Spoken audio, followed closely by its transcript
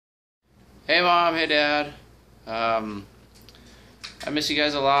Hey Mom, hey Dad. I miss you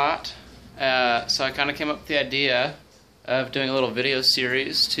guys a lot. So I kind of came up with the idea of doing a little video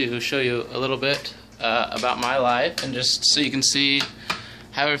series to show you a little bit about my life and just so you can see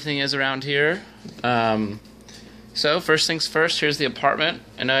how everything is around here. So first things first, here's the apartment.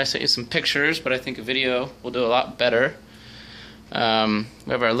 I know I sent you some pictures, but I think a video will do a lot better. We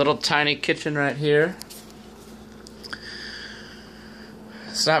have our little tiny kitchen right here.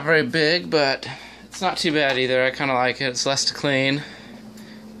 It's not very big, but it's not too bad either. I kind of like it. It's less to clean.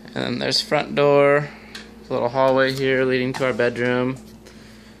 And then there's the front door. There's a little hallway here leading to our bedroom.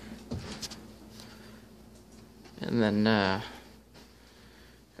 And then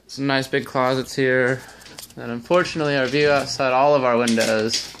some nice big closets here. And unfortunately, our view outside all of our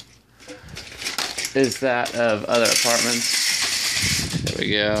windows is that of other apartments. There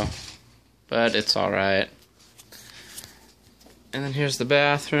we go. But it's alright. And then here's the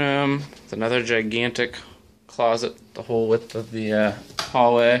bathroom. It's another gigantic closet, the whole width of the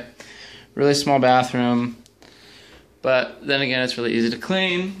hallway. Really small bathroom. But then again, it's really easy to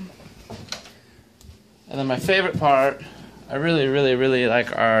clean. And then my favorite part, I really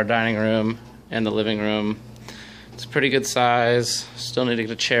like our dining room and the living room. It's a pretty good size. Still need to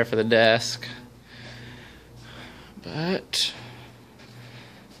get a chair for the desk. But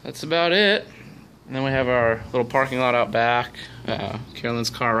that's about it. And then we have our little parking lot out back. Carolyn's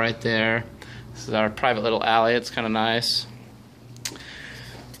car right there. This is our private little alley. It's kind of nice.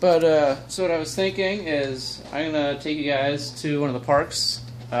 But so what I was thinking is I'm going to take you guys to one of the parks.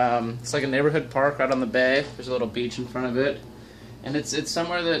 It's like a neighborhood park right on the bay. There's a little beach in front of it. And it's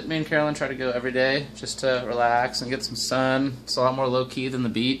somewhere that me and Carolyn try to go every day just to relax and get some sun. It's a lot more low-key than the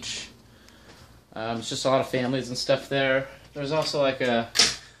beach. It's just a lot of families and stuff there. There's also like a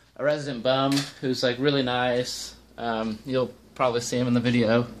resident bum who's like really nice. You'll probably see him in the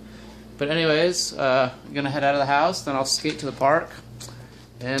video. But anyways, I'm gonna head out of the house, then I'll skate to the park,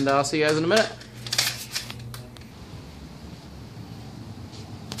 and I'll see you guys in a minute.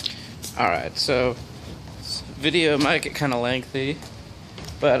 Alright, so this video might get kind of lengthy,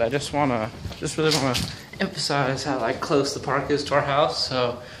 but I just really wanna emphasize how like close the park is to our house,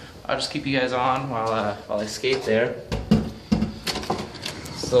 so I'll just keep you guys on while I skate there.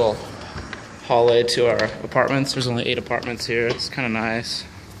 This little hallway to our apartments. There's only 8 apartments here. It's kind of nice.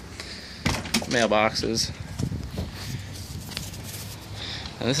 Mailboxes.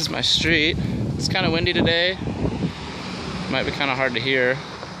 And this is my street. It's kind of windy today. Might be kind of hard to hear.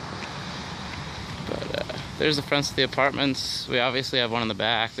 But there's the fronts of the apartments. We obviously have one in the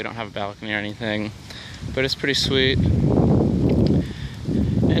back. We don't have a balcony or anything. But it's pretty sweet.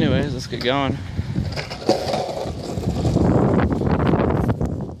 Anyways, let's get going.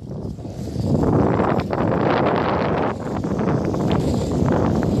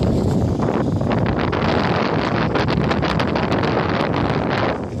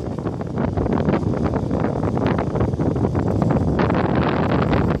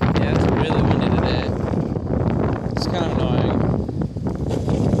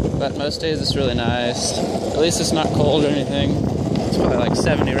 But most days it's really nice. At least it's not cold or anything. It's probably like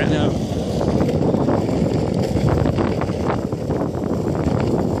 70 right now.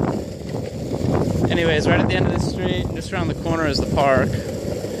 Anyways, right at the end of the street, just around the corner is the park.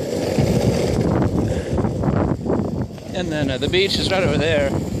 And then the beach is right over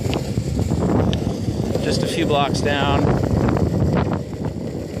there. Just a few blocks down.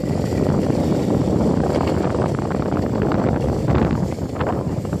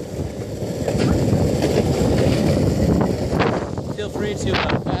 Feel free to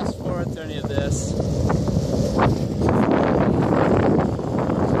fast forward through any of this.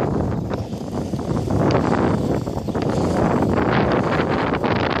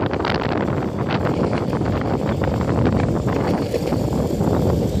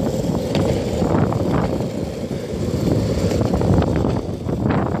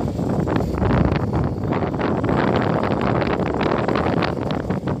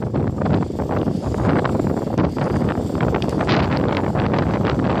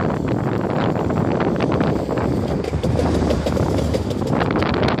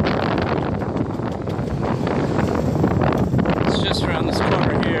 Around this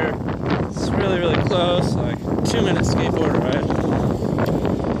corner here. It's really close, like 2-minute skateboard ride.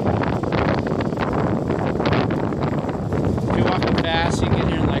 If you're walking fast, you can get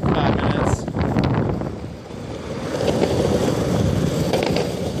here in like 5 minutes.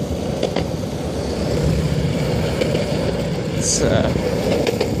 It's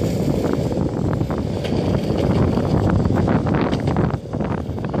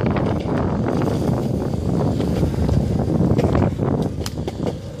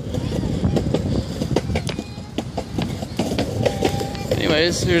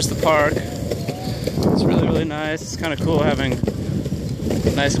anyways, here's the park. It's really, really nice. It's kind of cool having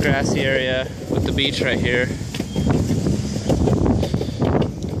a nice grassy area with the beach right here.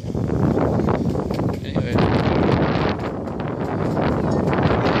 Anyway.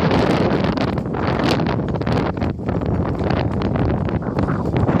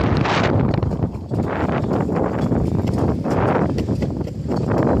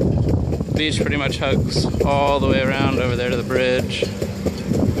 The beach pretty much hugs all the way around over there to the bridge.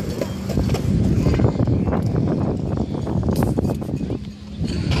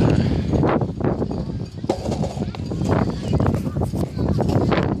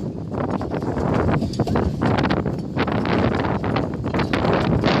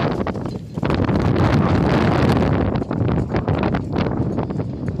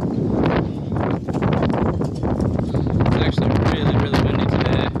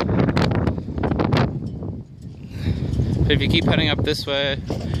 If you keep heading up this way,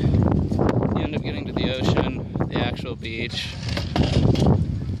 you end up getting to the ocean, the actual beach.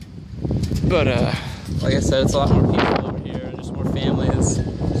 But like I said, it's a lot more people over here, there's more families.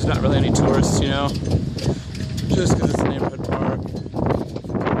 There's not really any tourists, you know, just because it's a neighborhood park.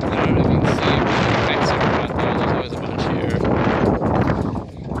 I don't know if you can see kayaks over front there, there's always a bunch here.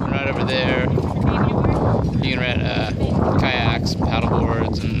 And right over there, you can rent kayaks,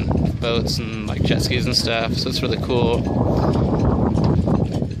 paddleboards, and boats and like jet skis and stuff, so it's really cool.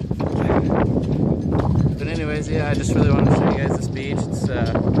 But anyways, yeah, I just really wanted to show you guys this beach. It's a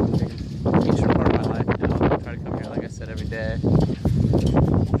feature part of my life now. I try to come here, like I said, every day.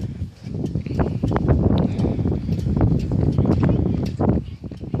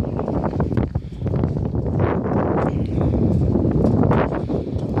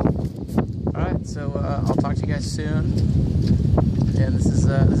 Alright, so I'll talk to you guys soon. And this is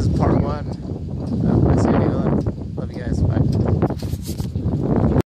part 1.